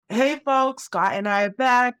Hey folks, Scott and I are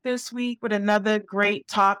back this week with another great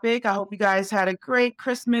topic. I hope you guys had a great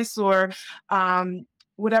Christmas or um,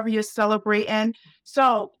 whatever you're celebrating.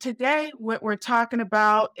 So, today, what we're talking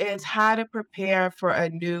about is how to prepare for a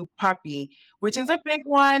new puppy, which is a big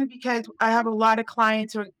one because I have a lot of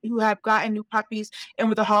clients who have gotten new puppies. And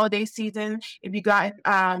with the holiday season, if you got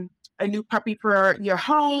a new puppy for your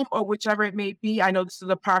home or whichever it may be, I know this is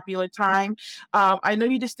a popular time. I know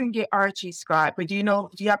you just didn't get Archie, Scott, but do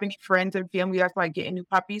you have any friends and family that's like getting new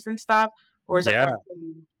puppies and stuff? Or is that Yeah, going to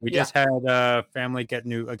be, we yeah, just had family get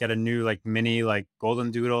a new like mini like golden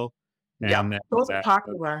doodle, yeah, and then those are that was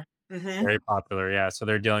popular. very popular. Yeah, so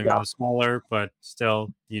they're dealing with Yeah, the smaller, but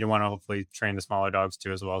still you don't want to hopefully train the smaller dogs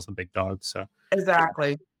too as well as the big dogs. So yeah,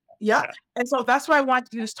 exactly. Yeah. yeah, And so that's why I want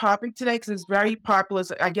to do this topic today because it's very popular.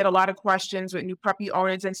 So I get a lot of questions with new puppy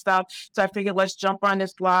owners and stuff. So I figured let's jump on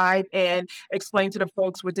this live and explain to the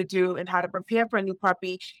folks what to do and how to prepare for a new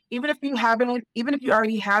puppy. Even if you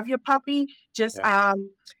already have your puppy, just yeah,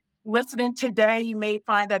 listening today, you may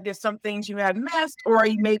find that there's some things you have missed, or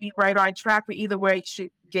you may be right on track. But either way, you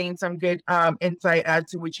should gain some good insight as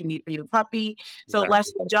to what you need for your puppy. So let's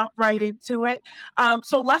exactly. jump right into it.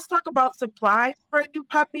 So let's talk about supplies for a new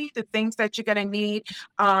puppy, the things that you're going to need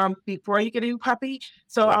before you get a new puppy.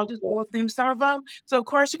 So Yeah, I'll just go through some of them. So of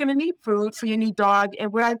course, you're going to need food for your new dog.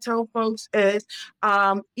 And what I tell folks is,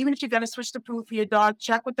 even if you're going to switch the food for your dog,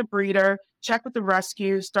 check with the breeder, check with the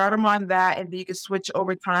rescue, start them on that, and then you can switch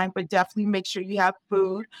over time. But definitely make sure you have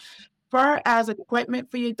food. Far as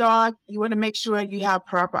equipment for your dog, you want to make sure you have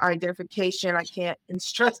proper identification. I can't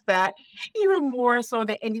stress that even more so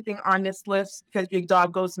than anything on this list because your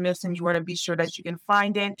dog goes missing. You want to be sure that you can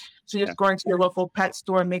find it. So yeah, just going to your local pet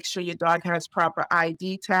store, make sure your dog has proper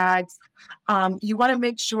ID tags. You want to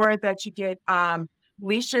make sure that you get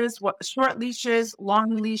leashes, short leashes,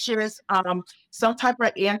 long leashes, some type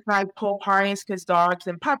of anti-pull harness because dogs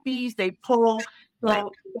and puppies, they pull. right.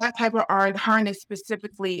 So that type of harness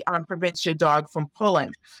specifically prevents your dog from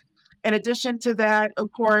pulling. In addition to that,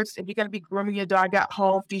 of course, if you're going to be grooming your dog at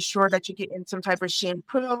home, be sure that you get in some type of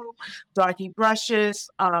shampoo, doggy brushes,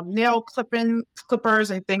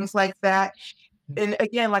 clippers, and things like that. And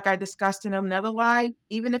again, like I discussed in another live,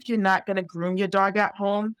 even if you're not going to groom your dog at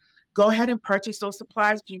home, go ahead and purchase those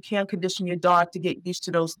supplies. You can condition your dog to get used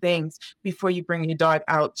to those things before you bring your dog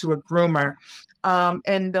out to a groomer.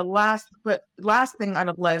 And the last thing on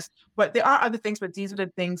the list, but there are other things, but these are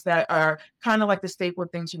the things that are kind of like the staple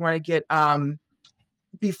things you want to get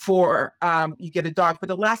before you get a dog. But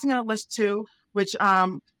the last thing on the list too, which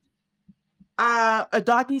a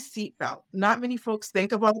doggy seatbelt. Not many folks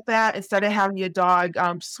think about that. Instead of having your dog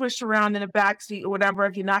swish around in the back seat or whatever,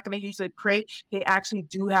 if you're not going to use a crate, they actually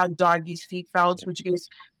do have doggy seatbelts, which you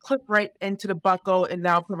just clip right into the buckle and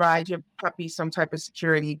now provide your puppy some type of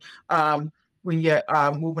security when you're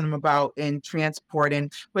moving them about and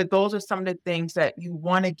transporting. But those are some of the things that you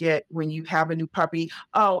want to get when you have a new puppy.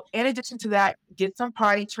 Oh, in addition to that, get some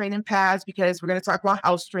potty training pads because we're going to talk about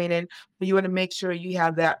house training, but you want to make sure you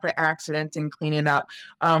have that for accidents and cleaning up.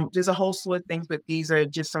 There's a whole slew of things, but these are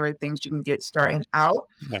just some of the things you can get starting out.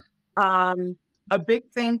 Yeah, Um, a big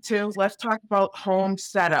thing too, let's talk about home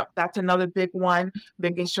setup. That's another big one,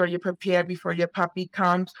 making sure you're prepared before your puppy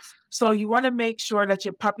comes. So you want to make sure that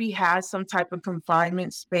your puppy has some type of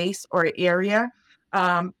confinement space or area.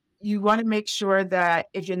 You want to make sure that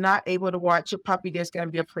if you're not able to watch your puppy, there's going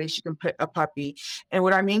to be a place you can put a puppy. And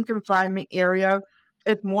what I mean confinement area,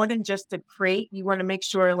 it's more than just a crate. You want to make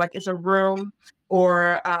sure like it's a room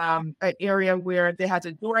or an area where there has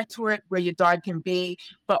a door to it where your dog can be.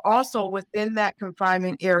 But also within that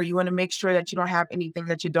confinement area, you want to make sure that you don't have anything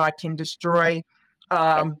that your dog can destroy.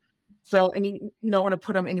 yeah, Um, you don't want to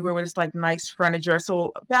put them anywhere where it's like nice furniture.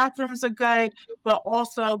 So bathrooms are good, but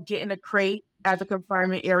also get in a crate as a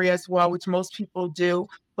confinement area as well, which most people do.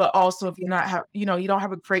 But also if you're not have, you don't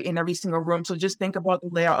have a crate in every single room. So just think about the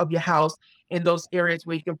layout of your house in those areas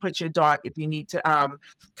where you can put your dog if you need to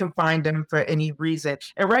confine them for any reason.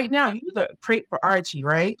 And right now, you use a crate for Archie,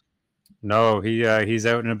 right? no, he's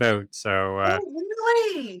out and about. So Oh,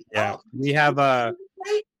 really? yeah, Oh, we you have right?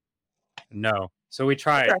 no. So Okay. we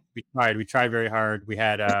tried very hard. We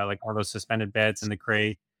had like all those suspended beds in the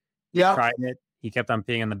crate. Yep. Tried it. He kept on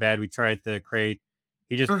peeing in the bed. We tried the crate.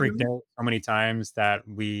 He just freaked Hmm. out so many times that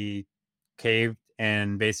we caved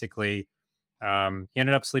and basically he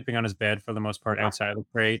ended up sleeping on his bed for the most part outside of the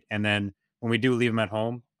crate. And then when we do leave him at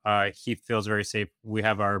home, he feels very safe. We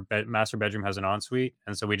have our master bedroom has an ensuite,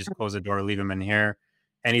 and so we just close the door, leave him in here.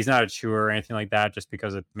 And he's not a chewer or anything like that, just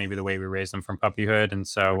because of maybe the way we raised him from puppyhood. And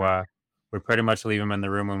so we pretty much leave him in the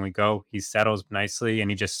room when we go. He settles nicely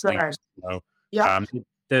and he just Good. sleeps. So Yep.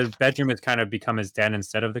 the bedroom has kind of become his den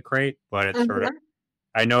instead of the crate, but it's sort of Mhm.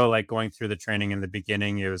 I know, like, going through the training in the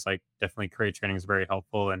beginning, it was, like, definitely crate training is very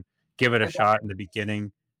helpful, and give it a shot in the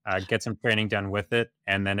beginning, get some training done with it,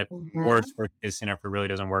 and then if Mhm. worst case scenario, if it really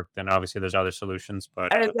doesn't work, then obviously there's other solutions,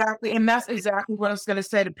 but, Exactly, and that's exactly what I was gonna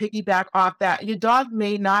say to piggyback off that. Your dog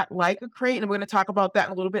may not like a crate, and we're gonna talk about that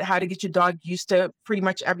in a little bit, how to get your dog used to pretty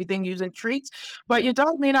much everything using treats. But your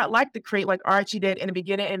dog may not like the crate like Archie did in the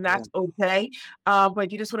beginning, and Yeah. that's okay.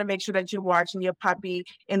 But you just wanna make sure that you're watching your puppy,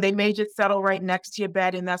 and they may just settle right next to your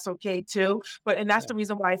bed, and that's okay too. And that's Yeah. the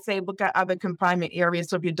reason why I say look at other confinement areas.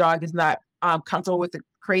 So if your dog is not comfortable with the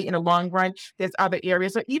crate in the long run, there's other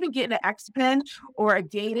areas. Or even getting an X pen or a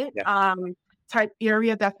gated Yeah. type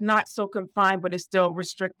area that's not so confined, but it's still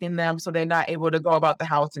restricting them so they're not able to go about the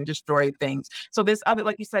house and destroy things. So there's other,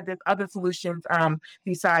 like you said, there's other solutions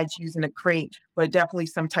besides using a crate, but definitely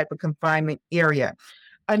some type of confinement area.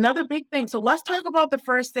 Another big thing. So let's talk about the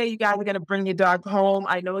first day you guys are going to bring your dog home.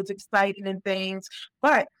 I know it's exciting and things,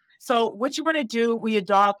 but so what you're going to do when your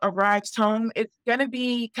dog arrives home, it's going to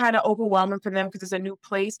be kind of overwhelming for them because it's a new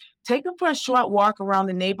place. Take them for a short walk around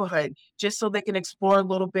the neighborhood just so they can explore a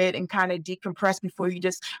little bit and kind of decompress before you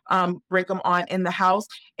just bring them on in the house.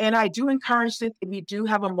 And I do encourage this if you do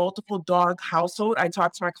have a multiple dog household. I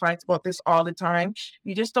talk to my clients about this all the time.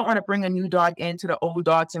 You just don't want to bring a new dog into the old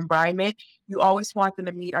dog's environment. You always want them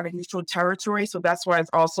to meet on a neutral territory. So that's why it's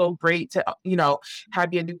also great to,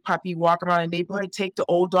 have your new puppy walk around the neighborhood, take the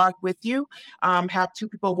old dog with you, have two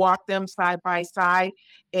people walk them side by side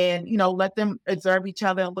and, let them observe each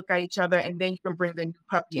other and look at each other. And then you can bring the new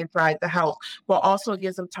puppy inside the house, but also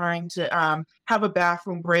gives them time to have a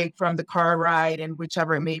bathroom break from the car ride and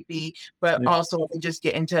whichever it may be, but Yeah. also just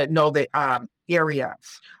getting to know the area.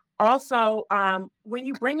 Also, when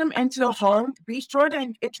you bring them into the home, be sure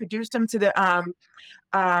to introduce them to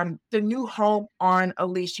the new home on a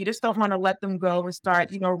leash. You just don't want to let them go and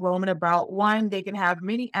start, roaming about. One, they can have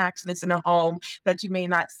many accidents in a home that you may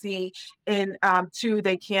not see. And two,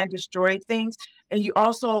 they can destroy things. And you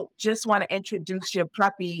also just want to introduce your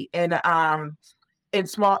puppy in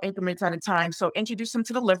small increments at a time. So introduce them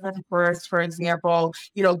to the living room first, for example,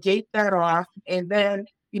 gate that off. And then,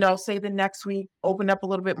 say the next week, open up a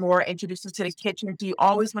little bit more, introduce them to the kitchen. So you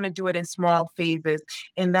always want to do it in small phases.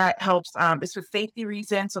 And that helps, it's for safety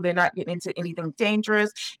reasons. So they're not getting into anything dangerous.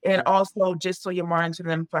 And also just so you're monitoring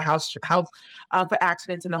them for for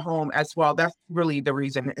accidents in the home as well. That's really the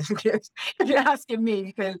reason if you're asking me,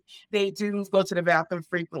 because they do go to the bathroom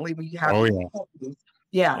frequently when you have Oh, new yeah. puppies.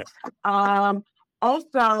 Yeah. Yeah. Um,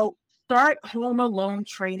 Also, start home alone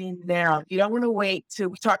training now. You don't want to wait till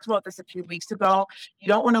we talked about this a few weeks ago. You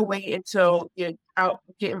don't want to wait until you're out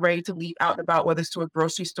getting ready to leave out and about, whether it's to a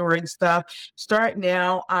grocery store and stuff. Start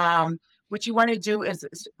now. What you want to do is,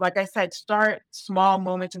 like I said, start small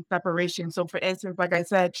moments in separation. So, for instance, like I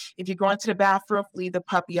said, if you're going to the bathroom, leave the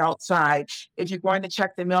puppy outside. If you're going to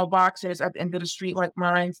check the mailbox and it's at the end of the street like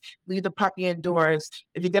mine, leave the puppy indoors.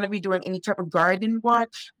 If you're going to be doing any type of garden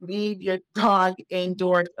work, leave your dog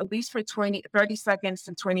indoors at least for 30 seconds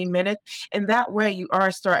to 20 minutes. And that way you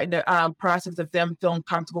are starting the process of them feeling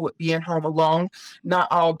comfortable with being home alone. Not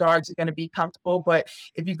all dogs are going to be comfortable, but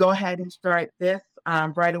if you go ahead and start this,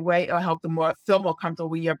 right away, it'll help them feel more comfortable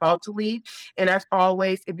when you're about to leave. And as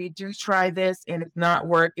always, if you do try this and it's not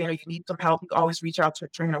working or you need some help, you can always reach out to a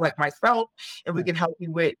trainer like myself, and we Yeah. can help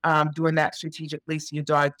you with doing that strategically so your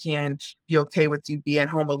dog can be okay with you being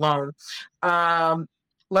home alone. Um,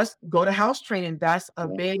 let's go to house training. That's a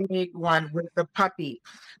Yeah. big one with the puppy.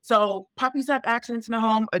 So puppies have accidents in the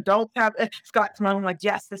home. Adults have Scott's mom like,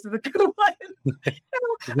 yes, this is a good one.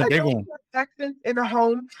 It's a big Adults one. have accidents in the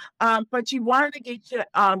home. But you want to get your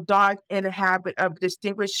dog in a habit of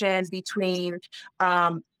distinguishing between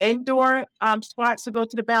indoor spots to go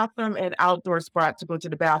to the bathroom and outdoor spots to go to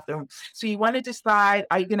the bathroom. So you want to decide,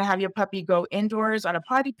 are you going to have your puppy go indoors on a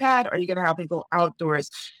potty pad, or are you going to have them go outdoors?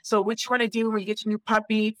 So what you want to do when you get your new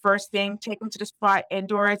puppy, first thing, take them to the spot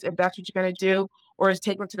indoors if that's what you're going to do, or is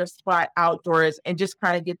take them to the spot outdoors and just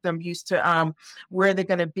kind of get them used to where they're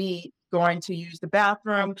going to be going to use the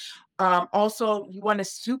bathroom. Also, you want to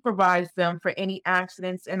supervise them for any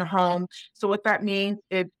accidents in the home. So what that means,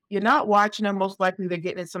 if you're not watching them, most likely they're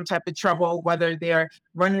getting in some type of trouble, whether they're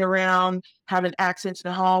running around, having accidents in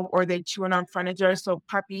the home, or they're chewing on furniture. So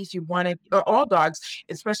puppies, you want to, or all dogs,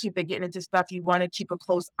 especially if they're getting into stuff, you want to keep a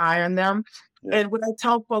close eye on them. Yeah. And what I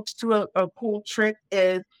tell folks too, a cool trick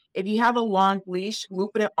is if you have a long leash,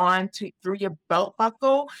 looping it on to through your belt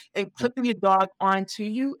buckle and Yeah. clipping your dog onto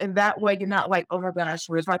you. And that way you're not like, oh my gosh,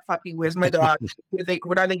 where's my puppy? Where's my dog?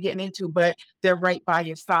 What are they getting into? But they're right by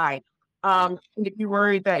your side. And if you're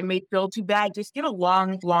worried that it may feel too bad, just get a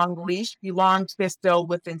long, long leash. Be long, stay still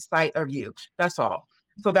within sight of you. That's all.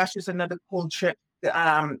 So that's just another cool trick.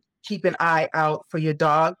 Keep an eye out for your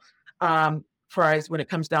dog. For as when it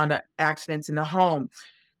comes down to accidents in the home.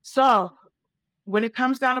 So when it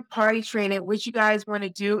comes down to party training, what you guys want to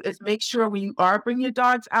do is make sure when you are bringing your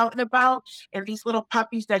dogs out and about, and these little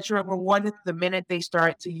puppies that you're rewarded the minute they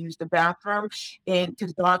start to use the bathroom, and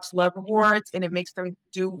because dogs love rewards, and it makes them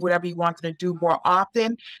do whatever you want them to do more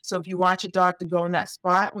often. So if you want your dog to go in that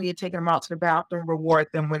spot when you're taking them out to the bathroom, reward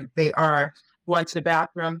them when they are going to the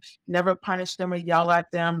bathroom. Never punish them or yell at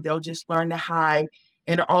them. They'll just learn to hide.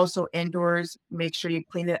 And also indoors, make sure you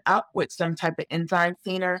clean it up with some type of enzyme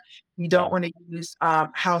cleaner. You don't want to use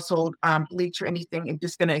household bleach or anything. It's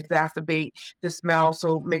just going to exacerbate the smell.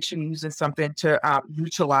 So make sure you're using something to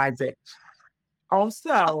neutralize it.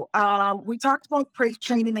 Also, we talked about crate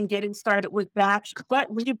training and getting started with that.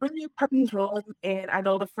 But when you bring your puppy home, and I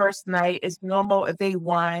know the first night is normal if they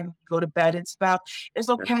whine, go to bed and stuff. It's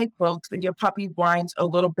okay, folks, when your puppy whines a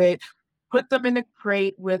little bit. Put them in a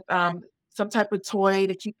crate with some type of toy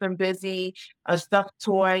to keep them busy, a stuffed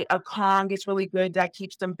toy, a Kong is really good that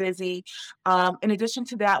keeps them busy. In addition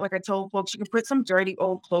to that, like I told folks, you can put some dirty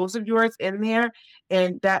old clothes of yours in there,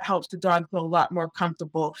 and that helps the dog feel a lot more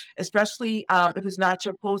comfortable, especially if it's not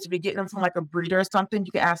your clothes. If you're getting them from like a breeder or something,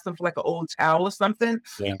 you can ask them for like an old towel or something,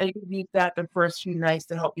 Yeah. and you can use that the first few nights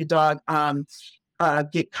to help your dog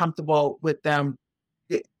get comfortable with them,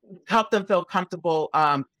 get- help them feel comfortable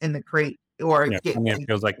in the crate or Yeah. get I mean, it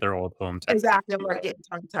feels like their old home type. exactly like getting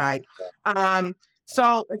tongue tied.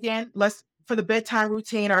 So again, let's for the bedtime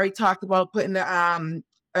routine. I already talked about putting the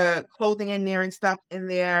clothing in there and stuff in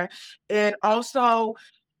there, and also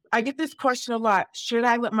I get this question a lot. Should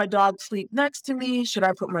I let my dog sleep next to me? Should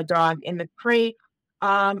I put my dog in the crate?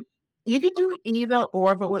 Um, you can do either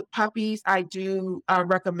or, but with puppies, I do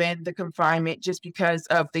recommend the confinement just because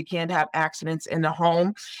of they can have accidents in the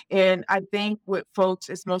home. And I think with folks,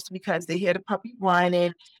 it's mostly because they hear the puppy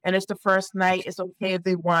whining and it's the first night. It's okay if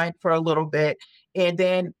they whine for a little bit. And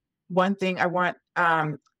then one thing I want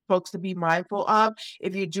folks to be mindful of,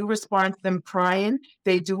 if you do respond to them crying,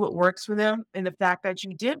 they do what works for them. And the fact that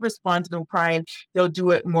you did respond to them crying, they'll do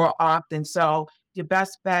it more often. So your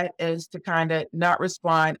best bet is to kind of not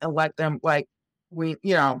respond and let them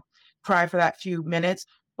cry for that few minutes.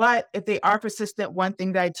 But if they are persistent, one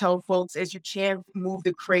thing that I tell folks is you can move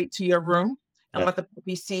the crate to your room and Yeah. let the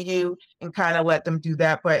puppy see you and kind of let them do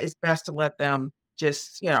that. But it's best to let them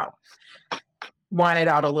just, whine it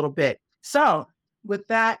out a little bit. So with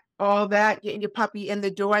that, all that, getting your puppy in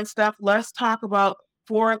the door and stuff, let's talk about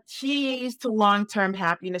 4 keys to long-term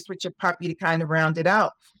happiness with your puppy to kind of round it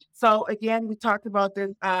out. So again, we talked about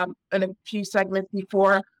this in a few segments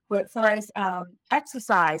before, but first,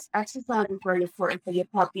 exercise is very important for your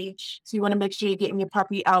puppy. So you want to make sure you're getting your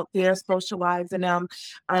puppy out there, socializing them.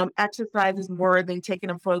 Exercise is more than taking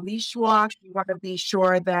them for a leash walk. You want to be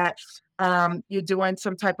sure that you're doing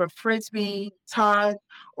some type of frisbee, tug,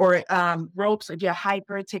 or ropes if you're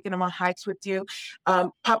hyper, taking them on hikes with you.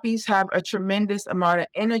 Puppies have a tremendous amount of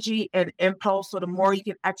energy and impulse. So the more you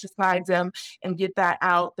can exercise them and get that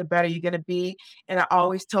out, the better you're going to be. And I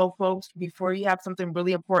always tell folks before you have something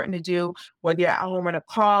really important to do, whether you're at home on a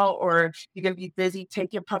call or you're going to be busy,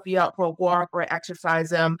 take your puppy out for a walk or exercise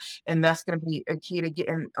them. And that's going to be a key to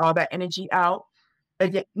getting all that energy out.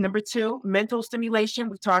 Again, number two, mental stimulation.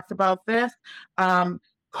 We talked about this. Um,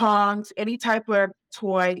 Kongs, any type of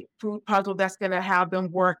toy, food puzzle that's going to have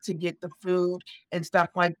them work to get the food and stuff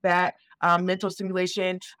like that. Mental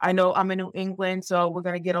stimulation. I know I'm in New England, so we're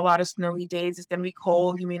going to get a lot of snowy days. It's going to be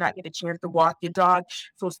cold. You may not get a chance to walk your dog.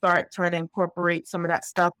 So start trying to incorporate some of that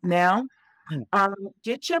stuff now. Mm.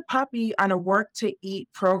 Get your puppy on a work to eat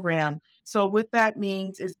program. So what that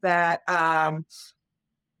means is that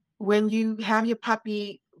when you have your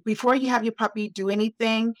puppy, before you have your puppy do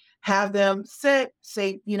anything, have them sit,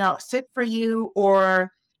 say, sit for you,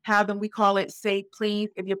 or have them, we call it say please.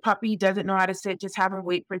 If your puppy doesn't know how to sit, just have them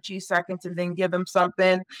wait for 2 seconds and then give them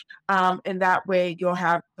something. And that way you'll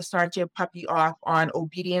have start your puppy off on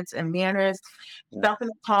obedience and manners. Yeah. Stuff in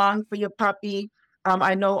the Kong for your puppy.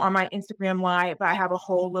 I know on my Instagram live, I have a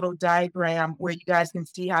whole little diagram where you guys can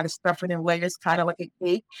see how to stuff it in layers, kind of like a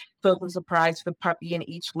cake. So it's a surprise for the puppy in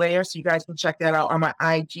each layer. So you guys can check that out on my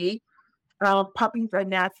IG. Puppies are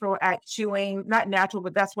natural at chewing, not natural,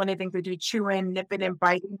 but that's one of the things they do, chewing, nipping, and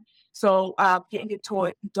biting. So getting your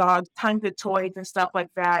dogs tons of toys and stuff like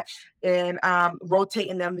that, and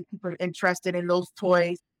rotating them to keep them interested in those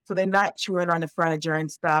toys so they're not chewing on the furniture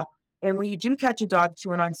and stuff. And when you do catch a dog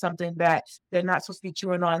chewing on something that they're not supposed to be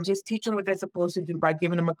chewing on, just teach them what they're supposed to do by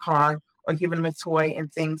giving them a Kong or giving them a toy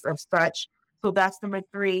and things of such. So that's number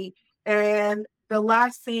three. And the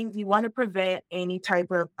last thing, you want to prevent any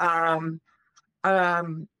type of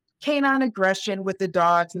um, canine aggression with the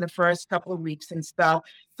dogs in the first couple of weeks and stuff.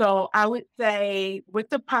 So I would say with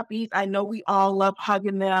the puppies, I know we all love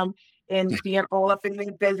hugging them and being all up in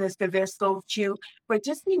their business because they're so cute, but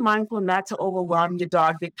just be mindful not to overwhelm your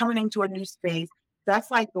dog. They're coming into a new space.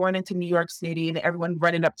 That's like going into New York City and everyone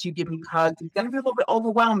running up to you, giving you hugs. It's going to be a little bit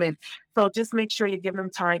overwhelming. So just make sure you give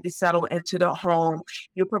them time to settle into the home.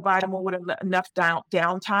 You provide them with enough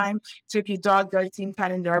downtime. So if your dog does seem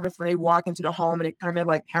kind of nervous when they walk into the home and it kind of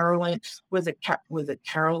like Carolyn, was it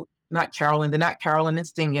Carol? Not Carolyn, they're not Carolyn and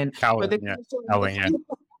stinging, but Howling, they yeah. Howling, yeah.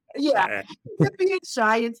 yeah, Yeah. they're being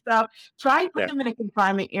shy and stuff. Try put Yeah. them in a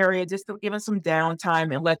confinement area just to give them some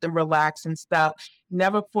downtime and let them relax and stuff.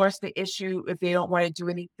 Never force the issue if they don't want to do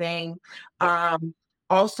anything. Yeah.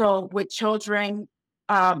 Also with children,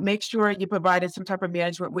 make sure you provided some type of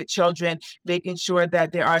management with children, making sure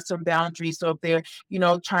that there are some boundaries. So if they're,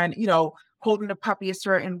 trying, holding the puppy a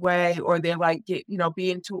certain way, or they're like,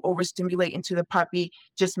 being too overstimulating to the puppy,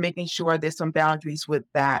 just making sure there's some boundaries with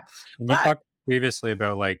that. And you But talked previously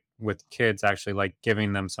about like with kids actually like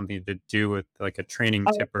giving them something to do with like a training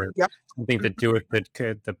oh, tip or yep. something to do with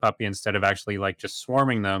the puppy instead of actually like just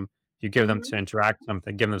swarming them. You give them to Mhm. interact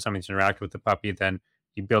something, give them something to interact with the puppy, then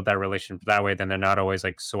you build that relationship that way. Then they're not always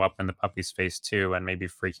like so up in the puppy's face too, and maybe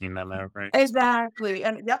freaking them out, right? Exactly,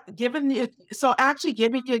 and yep, giving your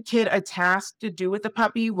kid a task to do with the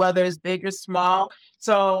puppy, whether it's big or small.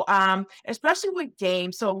 So, especially with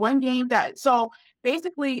games.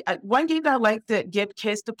 Basically, one game that I like to give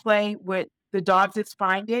kids to play with the dogs is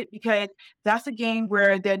Find It, because that's a game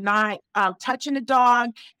where they're not touching the dog.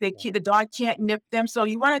 The dog can't nip them. So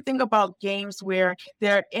you want to think about games where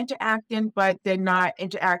they're interacting, but they're not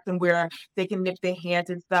interacting where they can nip their hands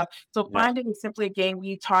and stuff. So Yeah. Find It is simply a game where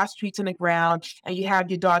you toss treats on the ground and you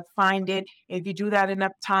have your dog find it. If you do that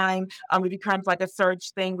enough time, it becomes like a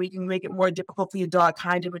search thing where you can make it more difficult for your dog,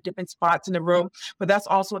 kind of at different spots in the room. But that's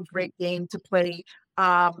also a great game to play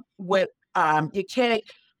with your kid.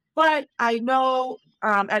 But I know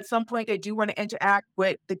at some point they do want to interact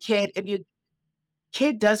with the kid. If your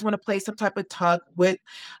kid does want to play some type of tug with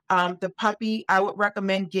the puppy, I would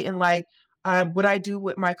recommend getting like what I do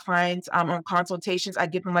with my clients on consultations. I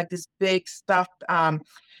give them like this big stuffed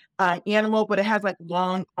animal, but it has like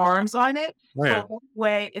long arms on it. Oh So yeah. that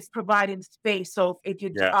way it's providing space. So if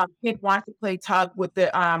your Yeah. kid wants to play tug with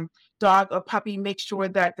the dog or puppy, make sure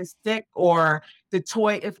that the stick or the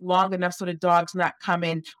toy is long enough so the dog's not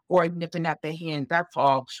coming or nipping at the hand. That's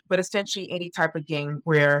all. But essentially, any type of game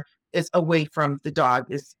where it's away from the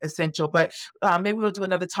dog is essential. But maybe we'll do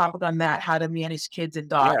another topic on that, how to manage kids and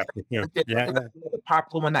dogs. Yeah. Yeah. That's Yeah. Yeah. a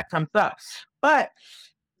popular one that comes up. But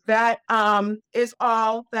that is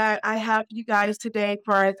all that I have for you guys today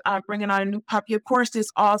for bringing on a new puppy. Of course,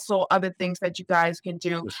 there's also other things that you guys can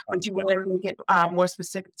do, Just but fun. you Yeah. want to make it more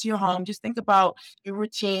specific to your home. Just think about your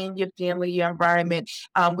routine, your family, your environment,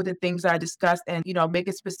 with the things I discussed, and make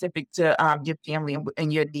it specific to your family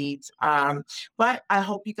and your needs. But I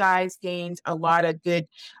hope you guys gained a lot of good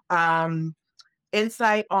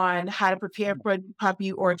insight on how to prepare for a new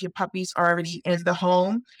puppy, or if your puppy's already in the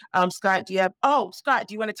home. Scott, do you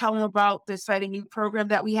want to tell them about the exciting new program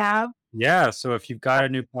that we have? Yeah, so if you've got a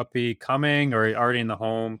new puppy coming or already in the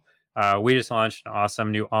home, we just launched an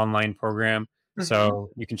awesome new online program. Mhm. So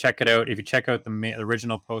you can check it out. If you check out the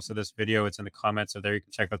original post of this video, it's in the comments. So there you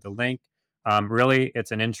can check out the link. Really,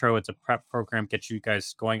 it's an intro, it's a prep program, get you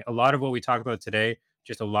guys going. A lot of what we talked about today,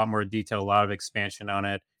 just a lot more detail, a lot of expansion on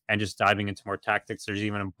it, and just diving into more tactics. There's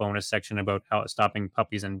even a bonus section about how stopping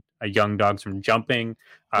puppies and young dogs from jumping.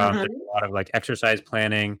 There's Mhm. a lot of like exercise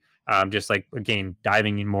planning, just like again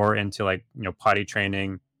diving in more into like potty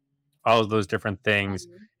training, all of those different things,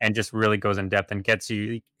 Mhm. and just really goes in depth and gets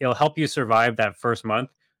you. It'll help you survive that first month,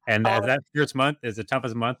 and Oh, that first month is the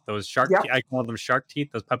toughest month. Those shark yep. teeth, I call them shark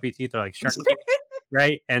teeth. Those puppy teeth are like shark teeth,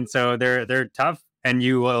 right? And so they're tough, and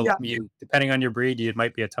you will Yep. you depending on your breed, it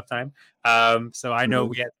might be a tough time. So I know Mhm.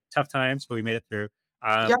 we had tough times, but we made it through.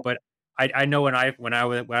 Yep. But I know when I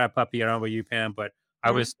was a puppy, I don't know about you, Pam, but I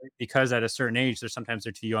Mhm. was because at a certain age, there's sometimes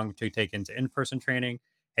they're too young to take into in-person training,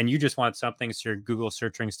 and you just want something. So you're Google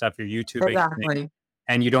searching stuff, you're YouTubing things, Exactly.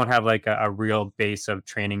 and you don't have like a real base of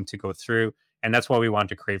training to go through. And that's what we want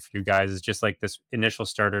to create for you guys is just like this initial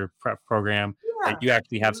starter prep program that Yeah. you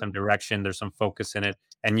actually have Mhm. some direction, there's some focus in it,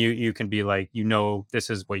 and you can be like, this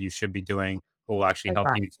is what you should be doing. Will actually help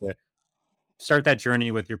you Exactly. to start that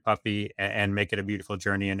journey with your puppy and make it a beautiful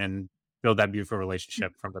journey and build that beautiful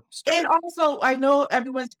relationship from the start. And also, I know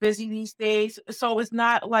everyone's busy these days, so it's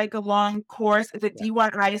not like a long course. If it's Yeah.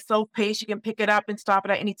 D1 ISO pace, you can pick it up and stop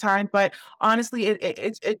it at any time. But honestly,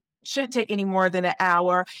 it shouldn't take any more than an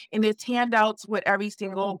hour. And there's handouts with every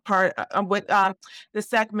single part with the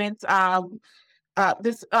segments.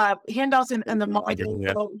 This handouts in the module,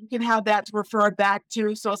 Yeah. so you can have that to refer back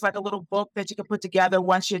to. So it's like a little book that you can put together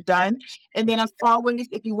once you're done. And then as always,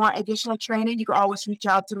 if you want additional training, you can always reach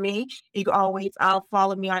out to me. You can always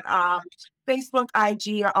follow me on Facebook,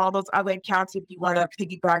 IG, or all those other accounts if you want to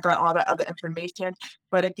piggyback on all the other information.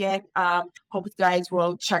 But again, hope you guys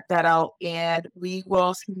will check that out, and we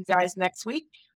will see you guys next week.